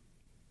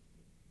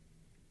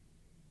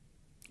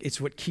 It's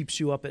what keeps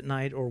you up at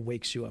night or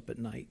wakes you up at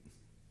night.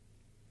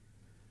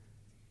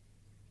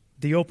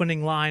 The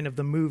opening line of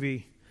the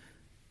movie,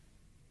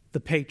 The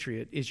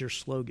Patriot, is your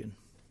slogan.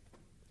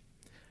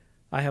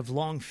 I have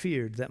long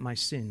feared that my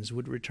sins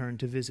would return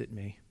to visit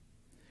me,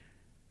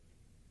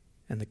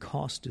 and the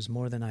cost is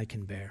more than I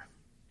can bear.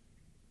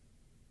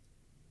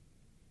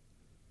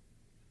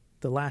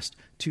 The last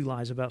two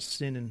lies about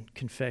sin and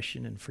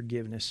confession and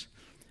forgiveness.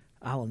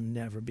 I'll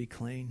never be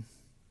clean.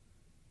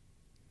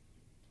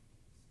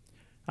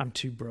 I'm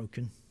too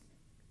broken.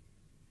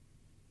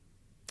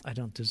 I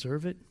don't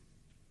deserve it.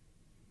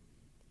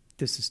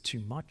 This is too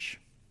much.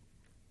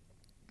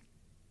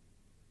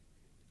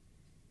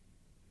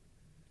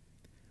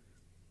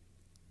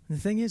 And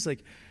the thing is,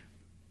 like,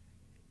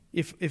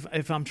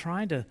 if I'm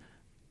trying to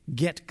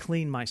get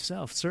clean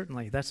myself,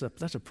 certainly that's a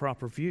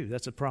proper view.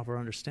 That's a proper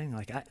understanding.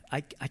 Like,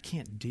 I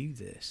can't do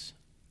this.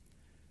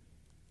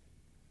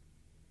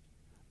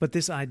 But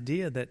this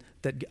idea that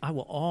I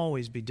will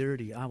always be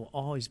dirty,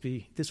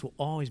 this will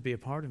always be a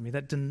part of me,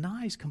 that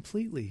denies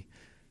completely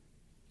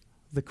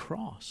the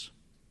cross.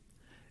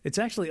 It's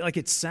actually, like,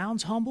 it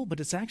sounds humble, but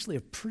it's actually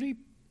a pretty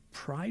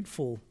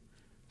prideful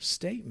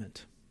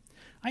statement.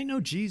 I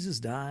know Jesus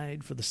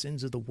died for the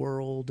sins of the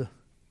world.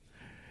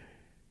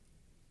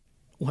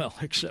 Well,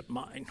 except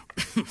mine.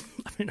 I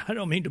mean, I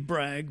don't mean to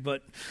brag,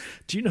 but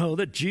do you know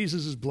that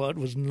Jesus' blood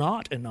was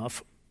not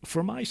enough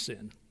for my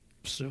sin?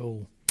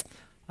 So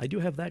I do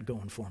have that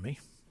going for me.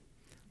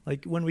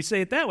 Like, when we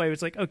say it that way,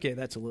 it's like, okay,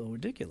 that's a little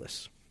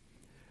ridiculous.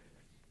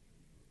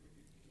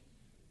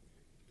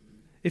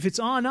 If it's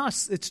on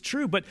us, it's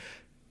true, but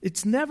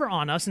it's never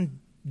on us. And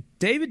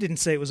David didn't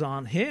say it was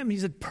on him. He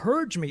said,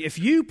 purge me. If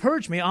you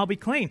purge me, I'll be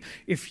clean.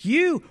 If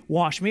you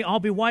wash me, I'll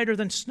be whiter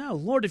than snow.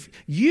 Lord, if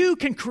you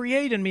can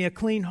create in me a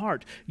clean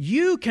heart,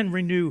 you can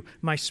renew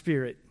my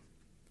spirit.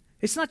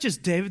 It's not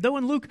just David, though.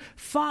 In Luke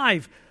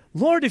 5,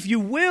 Lord, if you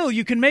will,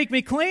 you can make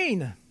me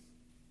clean.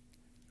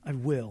 I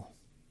will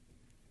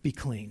be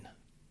clean.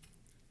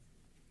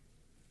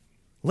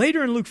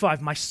 Later in Luke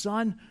 5, my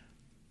son,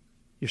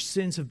 your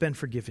sins have been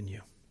forgiven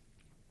you.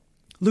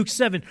 Luke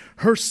 7,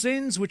 her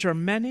sins, which are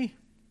many,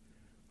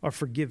 are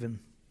forgiven.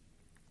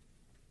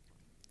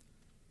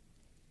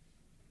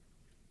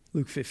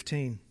 Luke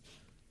 15,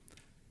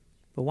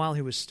 but while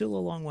he was still a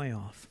long way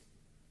off,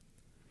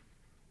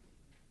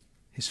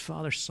 his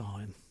father saw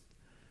him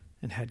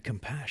and had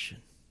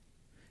compassion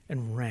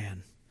and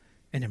ran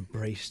and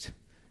embraced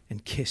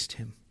and kissed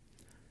him.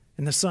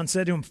 And the son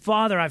said to him,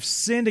 Father, I've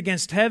sinned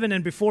against heaven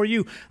and before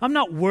you. I'm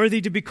not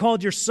worthy to be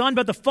called your son.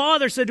 But the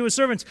father said to his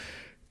servants,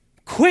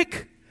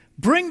 quick,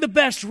 bring the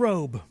best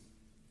robe.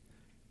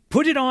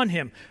 Put it on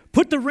him.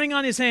 Put the ring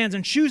on his hands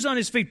and shoes on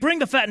his feet. Bring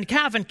the fattened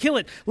calf and kill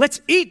it. Let's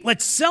eat.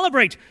 Let's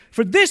celebrate.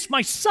 For this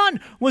my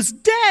son was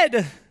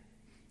dead,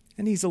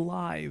 and he's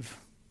alive.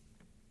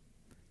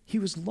 He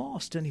was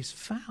lost, and he's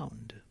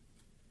found.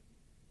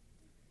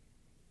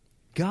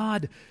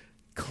 God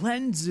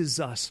cleanses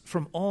us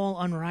from all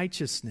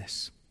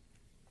unrighteousness.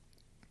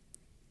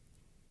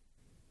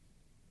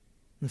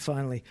 And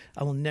finally,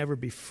 I will never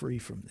be free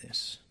from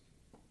this.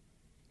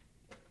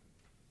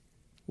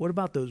 What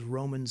about those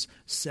Romans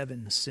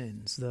 7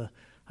 sins?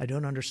 I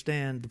don't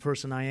understand the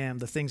person I am.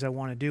 The things I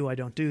want to do, I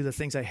don't do. The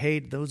things I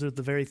hate, those are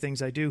the very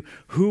things I do.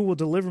 Who will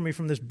deliver me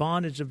from this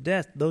bondage of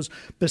death? Those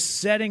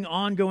besetting,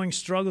 ongoing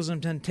struggles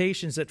and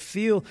temptations that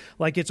feel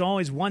like it's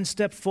always one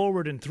step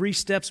forward and 3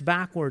 steps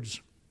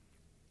backwards.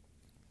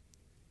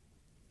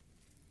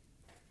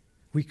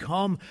 We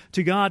come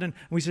to God and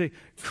we say,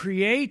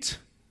 create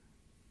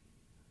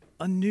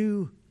a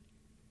new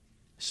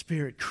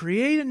spirit.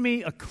 Create in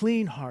me a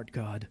clean heart,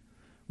 God.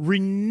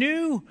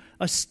 Renew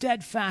a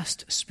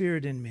steadfast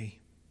spirit in me.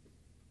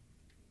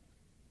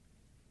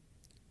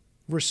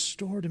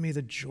 Restore to me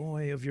the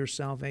joy of your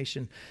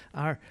salvation.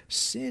 Our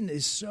sin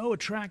is so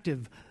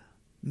attractive,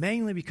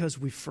 mainly because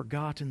we've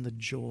forgotten the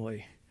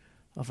joy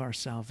of our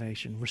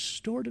salvation.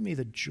 Restore to me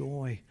the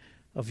joy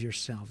of your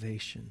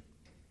salvation.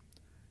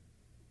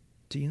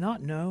 Do you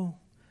not know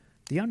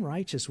the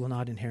unrighteous will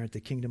not inherit the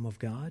kingdom of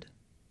God?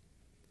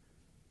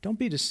 Don't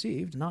be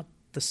deceived, not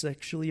the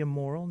sexually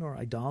immoral, nor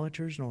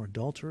idolaters, nor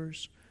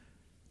adulterers,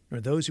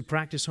 nor those who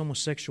practice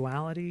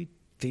homosexuality,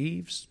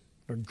 thieves,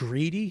 or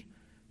greedy,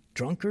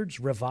 drunkards,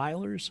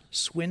 revilers,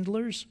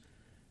 swindlers.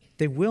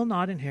 They will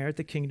not inherit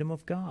the kingdom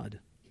of God.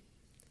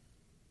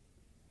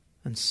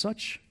 And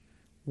such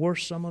were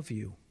some of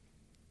you.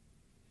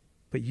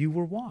 But you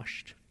were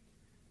washed.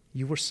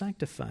 You were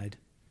sanctified.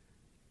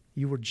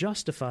 You were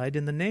justified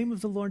in the name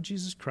of the Lord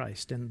Jesus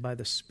Christ and by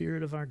the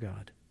Spirit of our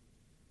God.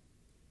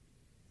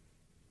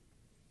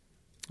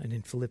 And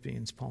in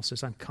Philippians, Paul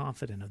says, I'm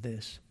confident of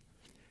this.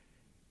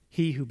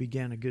 He who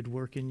began a good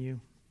work in you,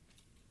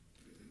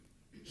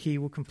 he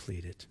will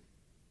complete it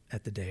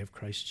at the day of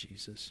Christ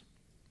Jesus.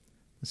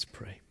 Let's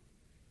pray.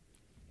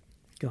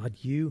 God,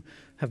 you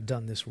have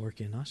done this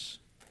work in us.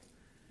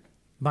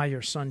 By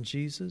your Son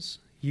Jesus,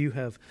 you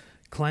have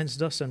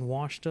cleansed us and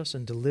washed us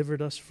and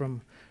delivered us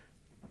from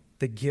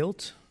the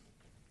guilt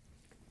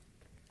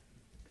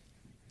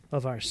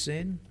of our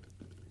sin.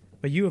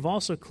 But you have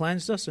also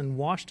cleansed us and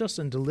washed us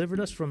and delivered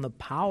us from the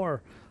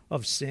power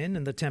of sin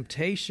and the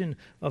temptation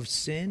of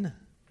sin.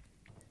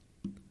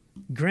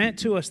 Grant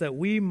to us that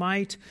we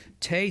might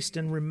taste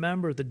and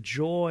remember the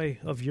joy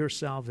of your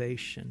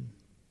salvation.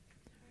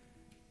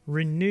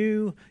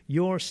 Renew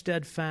your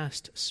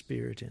steadfast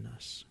spirit in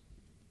us.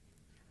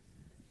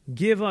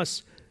 Give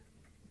us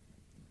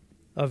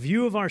a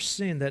view of our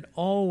sin that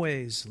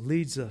always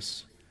leads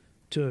us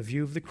to a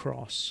view of the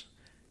cross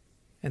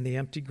and the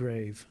empty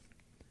grave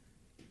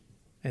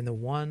and the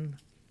one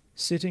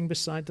sitting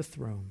beside the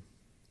throne,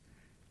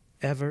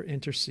 ever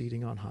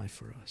interceding on high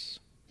for us.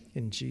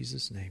 In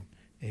Jesus' name,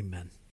 amen.